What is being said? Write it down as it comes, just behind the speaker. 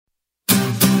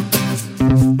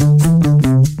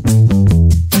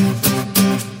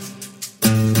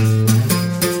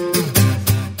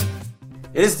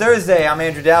Thursday. I'm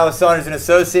Andrew Dow with Saunders &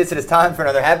 Associates. It is time for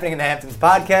another Happening in the Hamptons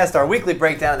podcast, our weekly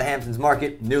breakdown of the Hamptons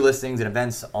market, new listings and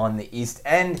events on the East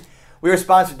End. We are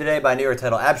sponsored today by New York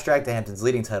Title Abstract, the Hamptons'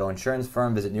 leading title insurance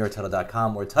firm. Visit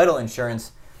NewYorkTitle.com or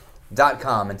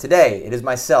TitleInsurance.com. And today, it is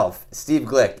myself, Steve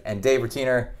Glick, and Dave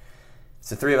Rutiner.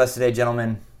 It's the three of us today,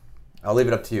 gentlemen. I'll leave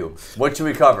it up to you. What should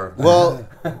we cover? Well,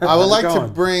 I would like to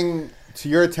bring to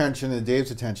your attention and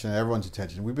Dave's attention and everyone's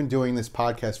attention. We've been doing this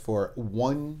podcast for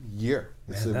 1 year.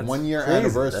 It's a 1 year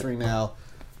anniversary now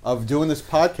of doing this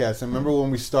podcast. I remember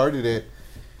when we started it,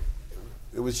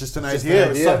 it was just an idea. It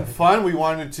was something fun. We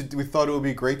thought it would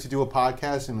be great to do a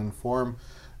podcast and inform,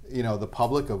 the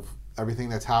public of everything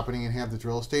that's happening in Hamptons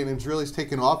real estate. And it's really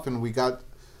taken off, and we got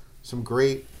some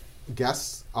great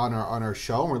guests on our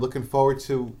show, and we're looking forward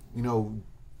to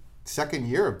second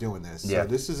year of doing this. So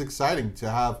this is exciting to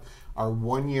have our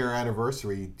 1 year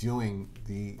anniversary doing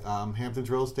the Hamptons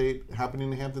Real Estate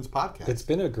Happening in the Hamptons podcast. It's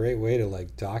been a great way to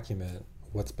document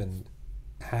what's been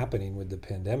happening with the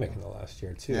pandemic in the last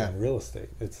year too in real estate.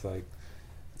 It's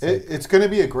going to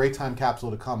be a great time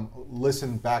capsule to come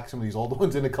listen back some of these older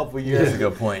ones in a couple of years. That's a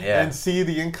good point, and see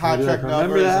the in-contract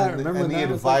numbers and the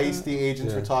advice the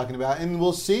agents were talking about. And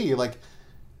we'll see, if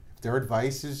their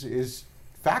advice is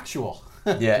factual.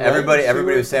 Yeah, everybody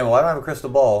was saying, well, I don't have a crystal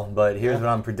ball, but here's what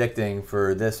I'm predicting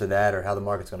for this or that or how the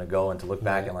market's going to go. And to look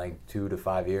back in 2 to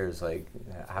 5 years,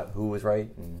 who was right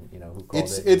and, who called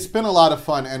it. It's been a lot of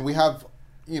fun. And we have,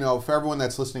 for everyone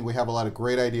that's listening, we have a lot of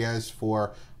great ideas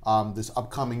for this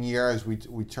upcoming year as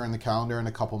we turn the calendar in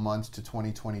a couple months to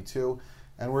 2022.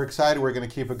 And we're excited. We're going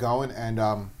to keep it going.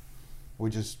 And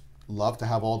we just love to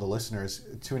have all the listeners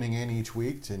tuning in each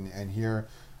week and hear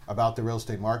about the real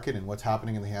estate market and what's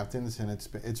happening in the Hamptons, and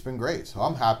it's been great. So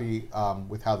I'm happy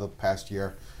with how the past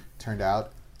year turned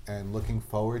out, and looking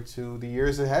forward to the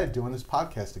years ahead doing this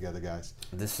podcast together, guys.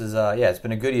 This is it's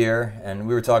been a good year, and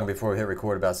we were talking before we hit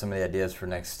record about some of the ideas for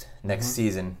next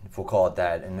season, if we'll call it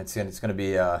that, and it's going to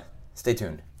be stay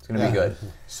tuned. It's going to be good.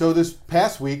 So this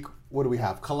past week, what do we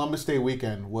have? Columbus Day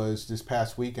weekend was this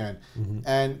past weekend,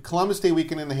 and Columbus Day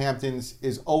weekend in the Hamptons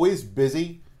is always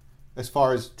busy as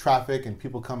far as traffic and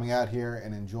people coming out here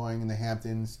and enjoying the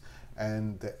Hamptons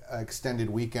and the extended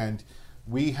weekend.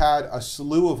 We had a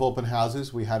slew of open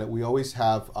houses. We always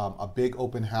have a big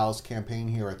open house campaign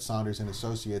here at Saunders &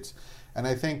 Associates. And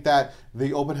I think that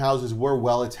the open houses were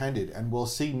well attended. And we'll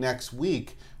see next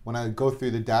week when I go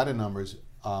through the data numbers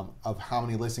of how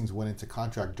many listings went into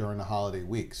contract during the holiday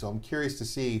week. So I'm curious to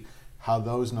see how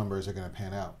those numbers are going to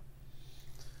pan out.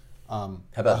 How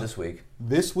about this week?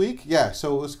 This week? Yeah,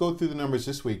 so let's go through the numbers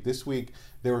this week. This week,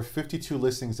 there were 52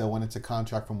 listings that went into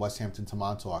contract from West Hampton to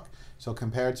Montauk. So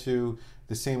compared to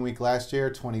the same week last year,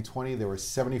 2020, there were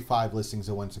 75 listings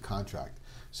that went to contract.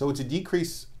 So it's a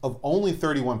decrease of only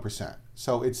 31%.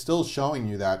 So it's still showing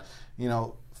you that,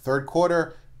 third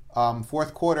quarter,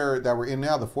 fourth quarter that we're in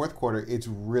now, the fourth quarter, it's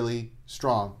really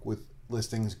strong with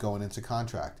listings going into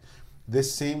contract.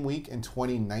 This same week in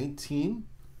 2019,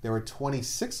 there were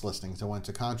 26 listings that went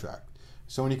to contract.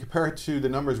 So when you compare it to the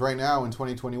numbers right now in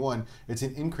 2021, it's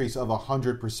an increase of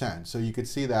 100%. So you could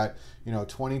see that,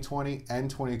 2020 and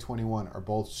 2021 are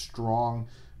both strong,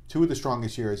 two of the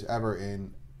strongest years ever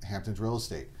in Hamptons real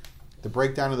estate. The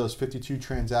breakdown of those 52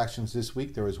 transactions this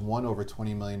week, there was one over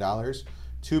 $20 million,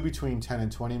 two between 10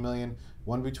 and 20 million,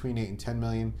 one between 8 and 10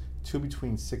 million, two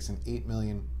between 6 and 8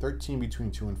 million, 13 between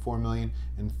 2 and 4 million,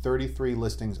 and 33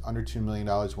 listings under $2 million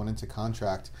went into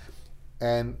contract.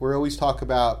 And we always talk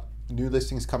about new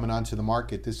listings coming onto the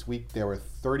market. This week there were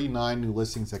 39 new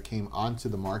listings that came onto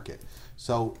the market.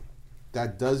 So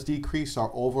that does decrease our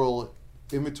overall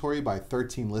inventory by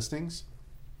 13 listings.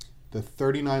 The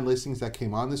 39 listings that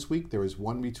came on this week, there was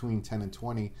one between 10 and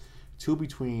 20, two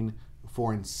between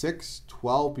 4 and 6,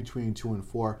 12 between 2 and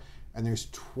 4, and there's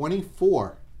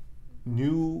 24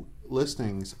 new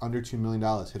listings under $2 million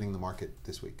hitting the market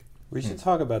this week. We should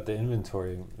talk about the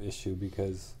inventory issue,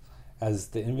 because as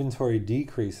the inventory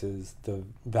decreases, the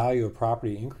value of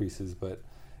property increases, but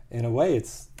in a way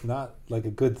it's not a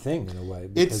good thing in a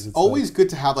way. It's always good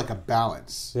to have a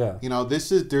balance. Yeah.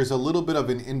 There's a little bit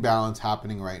of an imbalance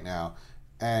happening right now.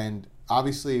 And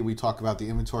obviously we talk about the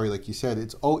inventory, like you said,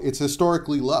 it's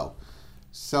historically low.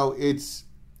 So it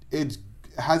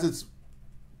has its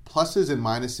pluses and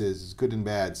minuses, good and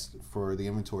bads, for the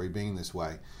inventory being this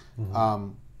way.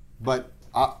 But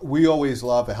we always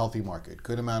love a healthy market.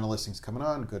 Good amount of listings coming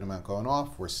on, good amount going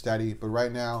off. We're steady. But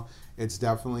right now, it's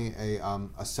definitely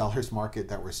a seller's market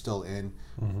that we're still in.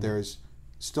 There's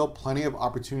still plenty of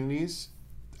opportunities.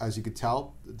 As you could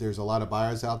tell, there's a lot of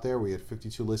buyers out there. We had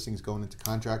 52 listings going into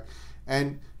contract.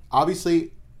 And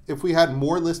obviously, if we had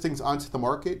more listings onto the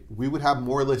market, we would have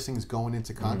more listings going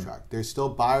into contract. There's still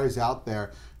buyers out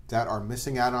there that are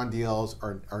missing out on deals,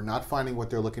 or are not finding what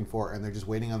they're looking for, and they're just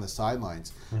waiting on the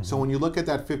sidelines. So when you look at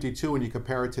that 52 and you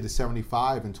compare it to the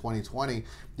 75 in 2020,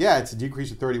 yeah, it's a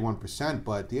decrease of 31%,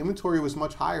 but the inventory was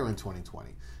much higher in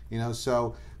 2020.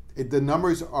 So the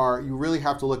numbers are, you really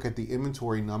have to look at the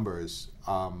inventory numbers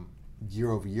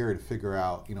year over year to figure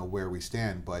out, where we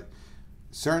stand. But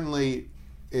certainly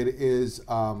it is,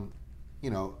 a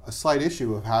slight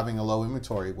issue of having a low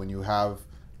inventory when you have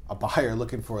a buyer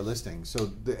looking for a listing. So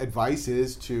the advice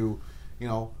is to,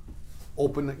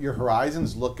 open your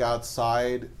horizons, look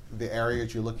outside the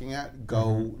areas you're looking at,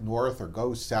 go north or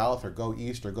go south or go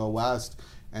east or go west,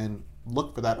 and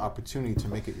look for that opportunity to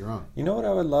make it your own. You know what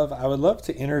I would love? I would love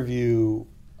to interview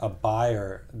a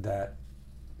buyer that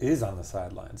is on the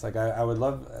sidelines. Like I would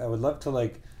love to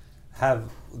like have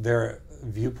their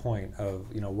viewpoint of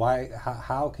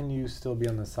how can you still be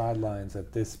on the sidelines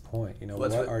at this point?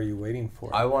 What are you waiting for?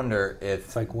 I wonder if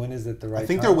it's like, when is it the right time? I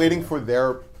think they're waiting for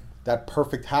that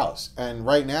perfect house, and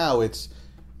right now it's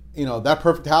that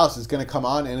perfect house is going to come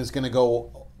on and it's going to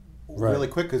go really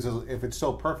quick, because if it's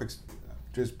so perfect,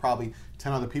 there's probably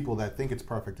 10 other people that think it's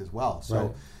perfect as well.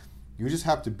 So you just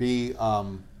have to be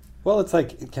well, it's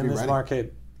like, can this ready.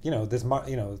 market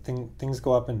things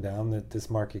go up and down, that this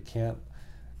market can't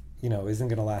isn't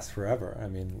going to last forever. I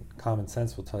mean, common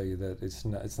sense will tell you that it's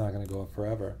not going to go up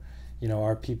forever.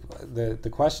 Our people. The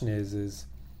question is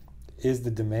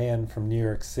the demand from New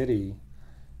York City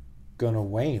going to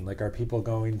wane? Like, are people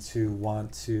going to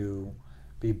want to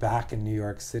be back in New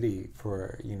York City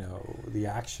for the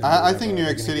action? I think New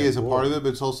York City is a part of it, but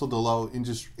it's also the low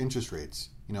interest rates.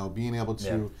 Being able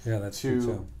to that's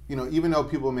true too. Even though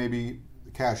people may be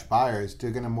cash buyers, they're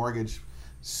going to mortgage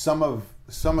some of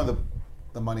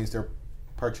the monies they're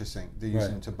purchasing, they're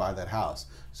using to buy that house.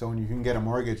 So when you can get a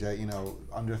mortgage at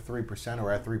under 3%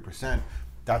 or at 3%,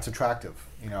 that's attractive,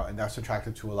 and that's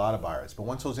attractive to a lot of buyers. But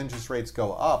once those interest rates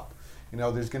go up,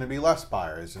 there's going to be less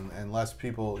buyers and less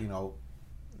people,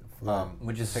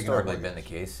 which has historically been the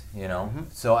case,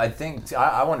 So I think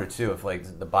I wonder too if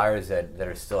like the buyers that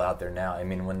are still out there now. I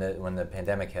mean, when the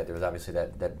pandemic hit, there was obviously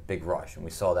that big rush, and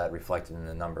we saw that reflected in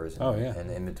the numbers and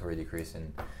the inventory decrease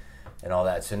and all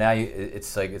that. So now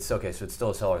it's okay. So it's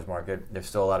still a seller's market. There's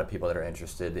still a lot of people that are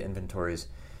interested. The inventory's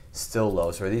still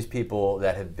low. So are these people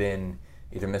that have been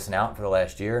either missing out for the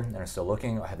last year and are still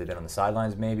looking, or have they been on the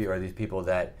sidelines maybe, or are these people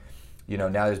that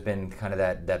now there's been kind of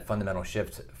that fundamental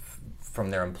shift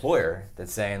from their employer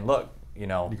that's saying, look, you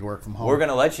can work from home. We're going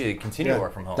to let you continue to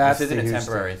work from home. This isn't a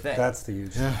temporary thing. That's the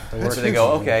huge thing. So they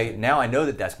go, okay, now I know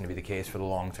that's going to be the case for the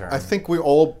long term. I think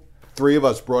three of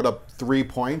us brought up 3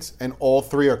 points, and all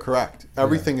three are correct.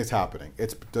 Everything is happening.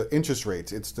 It's the interest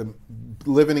rates. It's the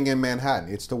living in Manhattan.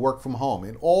 It's the work from home.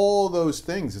 And all those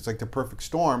things, it's like the perfect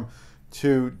storm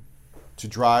to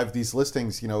drive these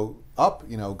listings, up,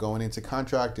 going into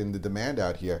contract and the demand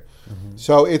out here.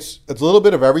 So it's a little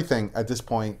bit of everything at this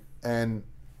point, and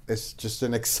it's just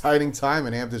an exciting time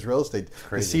in Hamptons real estate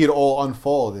to see it all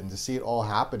unfold and to see it all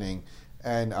happening.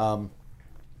 And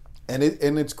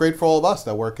it's great for all of us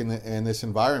that work in this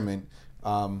environment.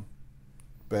 And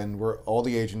all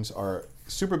the agents are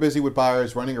super busy with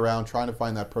buyers, running around trying to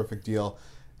find that perfect deal.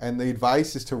 And the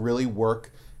advice is to really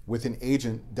work with an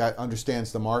agent that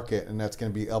understands the market and that's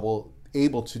going to be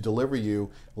able to deliver you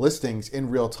listings in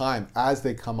real time as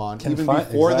they come on, even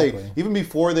before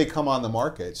they come on the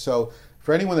market. So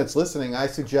for anyone that's listening, I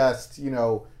suggest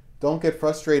don't get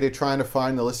frustrated trying to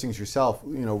find the listings yourself.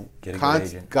 Get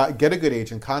a good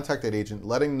agent. Contact that agent.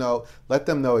 Let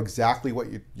them know exactly what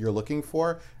you're looking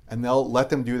for, and they'll let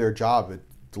them do their job at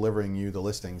delivering you the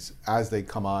listings as they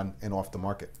come on and off the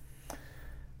market.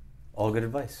 All good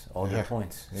advice. All good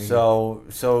points. So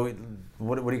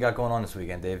what do you got going on this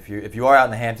weekend, Dave? If you are out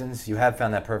in the Hamptons, you have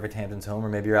found that perfect Hamptons home, or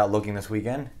maybe you're out looking this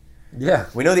weekend. Yeah.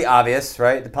 We know the obvious,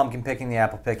 right? The pumpkin picking, the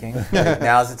apple picking.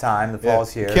 Now's the time. The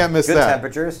fall's here. You can't miss good that.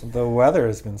 temperatures. The weather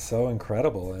has been so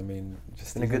incredible. I mean,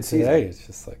 just been a good today, season. it's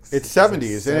just like it's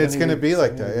 70s, and it's going to be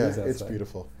like that. Yeah, it's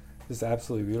beautiful. It's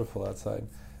absolutely beautiful outside.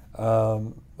 I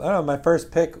don't know. My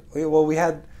first pick. Well, we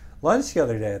had lunch the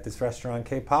other day at this restaurant,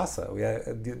 Que Pasa.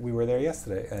 We were there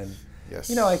yesterday, and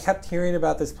I kept hearing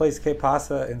about this place, Que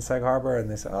Pasa, in Sag Harbor, and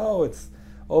they said, "Oh, it's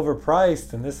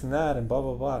overpriced and this and that and blah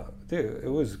blah blah." Dude, it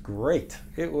was great.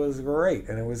 It was great,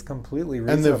 and it was completely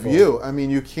reasonable. And the view. I mean,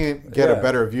 you can't get a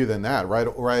better view than that, right?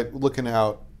 Right, looking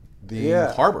out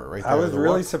the harbor, right there. I was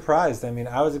really surprised. I mean,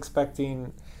 I was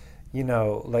expecting,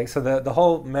 so the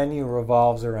whole menu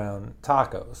revolves around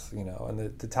tacos,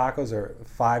 and the tacos are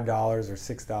 $5 or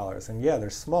 $6, and they're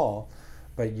small,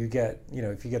 but you get,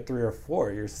 if you get 3 or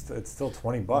 4, it's still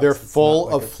 $20. They're It's full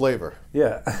not like of flavor.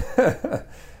 Yeah.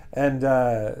 And,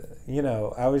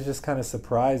 I was just kind of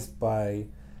surprised by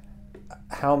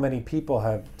how many people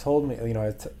have told me,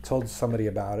 I told somebody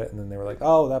about it, and then they were like,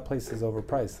 oh, that place is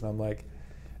overpriced. And I'm like,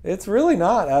 it's really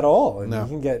not at all. And No. you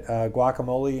can get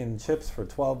guacamole and chips for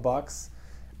 $12.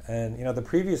 And, the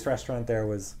previous restaurant there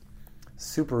was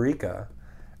Superica.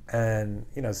 And,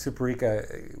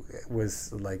 Superica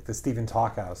was like the Stephen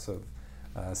Talkhouse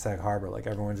of Sag Harbor. Like,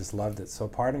 everyone just loved it. So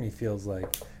part of me feels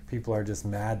like people are just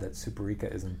mad that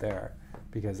Superica isn't there.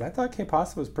 Because I thought Que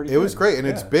Pasa was pretty good. It was great, and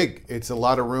it's big. It's a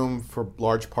lot of room for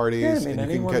large parties, and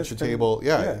you can catch a table.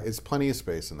 Yeah, it's plenty of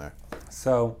space in there.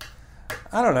 So,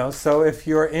 I don't know. So if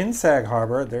you're in Sag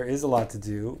Harbor, there is a lot to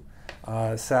do.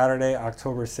 Saturday,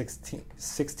 October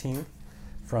 16th,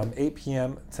 from 8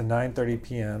 p.m. to 9:30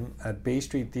 p.m. at Bay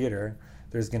Street Theater,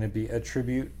 there's going to be a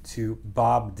tribute to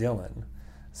Bob Dylan.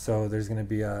 So there's going to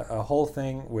be a whole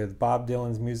thing with Bob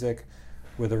Dylan's music,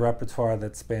 with a repertoire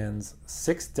that spans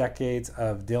 6 decades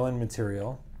of Dylan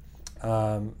material,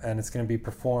 and it's going to be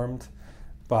performed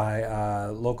by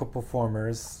local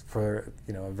performers for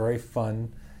a very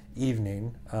fun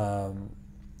evening.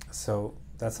 So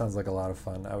that sounds like a lot of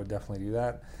fun. I would definitely do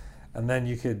that. And then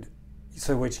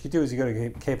so what you could do is you go to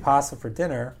Que Pasa for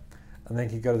dinner, and then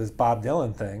you could go to this Bob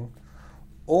Dylan thing,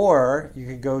 or you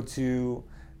could go to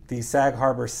the Sag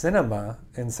Harbor Cinema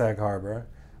in Sag Harbor,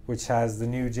 which has the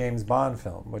new James Bond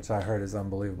film, which I heard is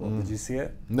unbelievable. Did you see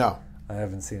it? No. I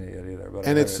haven't seen it yet either. But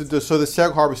And so the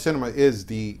Sag Harbor Cinema is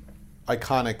the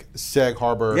iconic Sag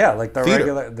Harbor like the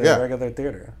theater. regular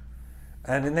theater.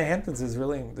 And in the Hamptons, there's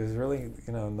really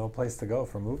no place to go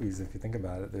for movies if you think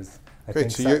about it. I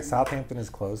think Southampton is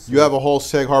close. You have a whole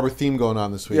Sag Harbor theme going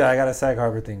on this week. Yeah, I got a Sag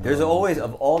Harbor theme. There's always,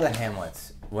 of all the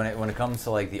hamlets, when it comes to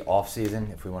like the off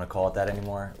season, if we want to call it that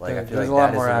anymore, like I feel there's like a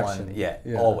lot that more is the action. one. Yeah,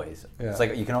 Yeah. always. Yeah. It's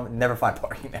like you can never find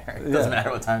parking there. It doesn't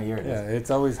matter what time of year it is. Yeah, it's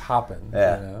always hopping.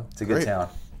 Yeah, it's a good Great. town.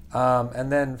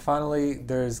 And then finally,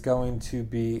 there's going to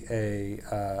be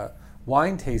a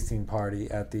wine tasting party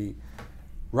at the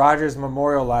Rogers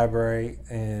Memorial Library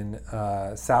in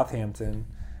Southampton.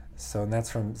 And that's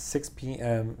from 6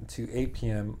 p.m. to 8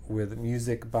 p.m. with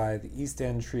music by the East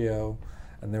End Trio.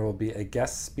 And there will be a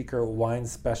guest speaker, wine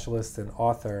specialist, and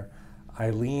author,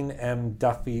 Eileen M.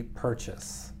 Duffy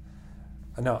Purchase.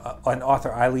 An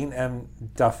author, Eileen M.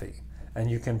 Duffy.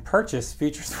 And you can purchase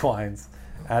Features wines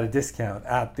at a discount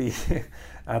at the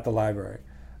library.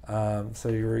 So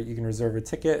you can reserve a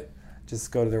ticket.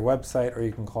 Just go to their website, or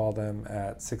you can call them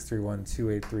at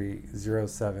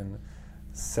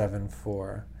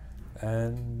 631-283-0774.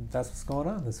 And that's what's going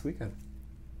on this weekend.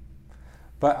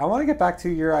 But I want to get back to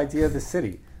your idea of the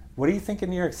city. What do you think in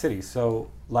New York City?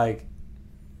 So, I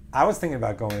was thinking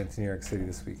about going into New York City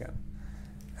this weekend.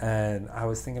 And I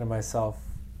was thinking to myself,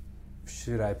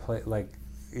 should I play,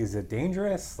 is it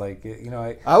dangerous? I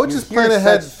would just plan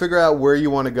ahead, figure out where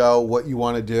you want to go, what you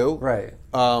want to do. Right.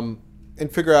 And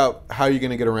figure out how you're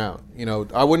going to get around.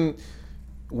 I wouldn't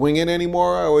wing it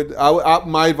anymore.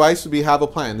 My advice would be have a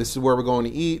plan. This is where we're going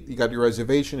to eat. You got your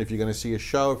reservation. If you're going to see a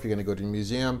show, if you're going to go to a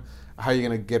museum, how you're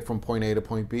going to get from point A to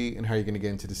point B, and how you're going to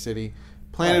get into the city.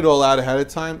 Plan it all out ahead of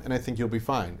time, and I think you'll be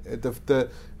fine.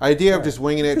 The idea of just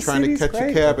winging it, trying to catch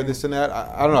a cab and this and that,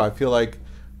 I don't know. I feel like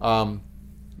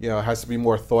it has to be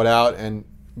more thought out, and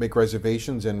make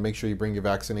reservations, and make sure you bring your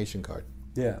vaccination card.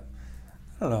 Yeah.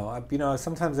 I don't know.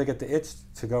 Sometimes I get the itch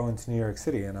to go into New York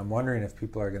City, and I'm wondering if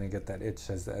people are going to get that itch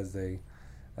as they've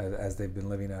been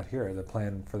living out here. The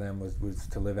plan for them was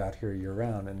to live out here year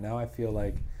round, and now I feel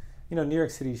like, New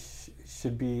York City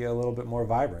should be a little bit more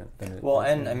vibrant than it. Well,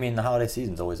 and I mean, the holiday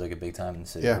season's always like a big time in the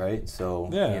city, right? So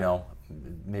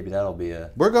maybe that'll be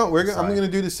a. I'm going to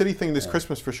do the city thing this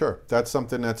Christmas for sure. That's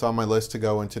something that's on my list, to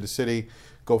go into the city,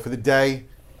 go for the day,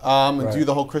 and do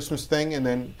the whole Christmas thing, and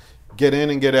then get in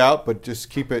and get out, but just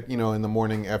keep it, in the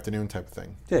morning, afternoon type of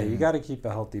thing. Yeah, you got to keep a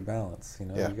healthy balance. You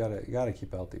got to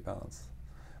keep a healthy balance.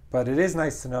 But it is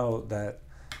nice to know that,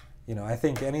 I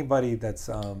think anybody that's,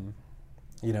 that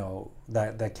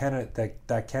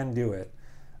can do it,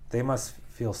 they must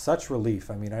feel such relief.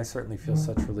 I mean, I certainly feel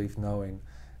such relief knowing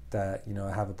that,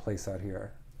 I have a place out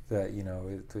here that,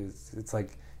 it's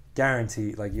like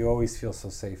guaranteed. Like, you always feel so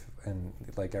safe, and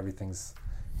like everything's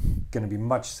going to be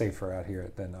much safer out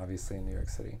here than obviously in New York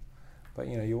City. But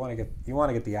you want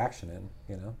to get the action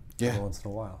in, every once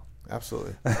in a while.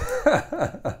 Absolutely.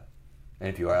 And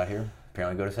if you are out here,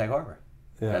 apparently go to Sag Harbor.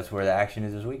 Yeah. That's where the action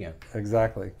is this weekend.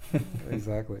 Exactly.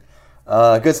 Exactly.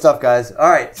 Good stuff, guys.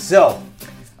 All right, so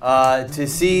to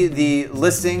see the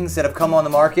listings that have come on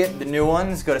the market, the new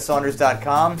ones, go to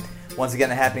Saunders.com. Once again,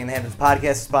 the Happening in the Hamptons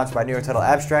podcast is sponsored by New York Title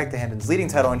Abstract, the Hamptons' leading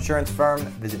title insurance firm.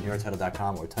 Visit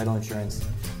NewYorkTitle.com or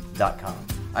TitleInsurance.com.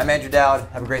 I'm Andrew Dowd.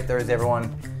 Have a great Thursday,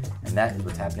 everyone. And that is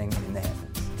what's happening in the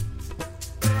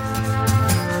Hamptons.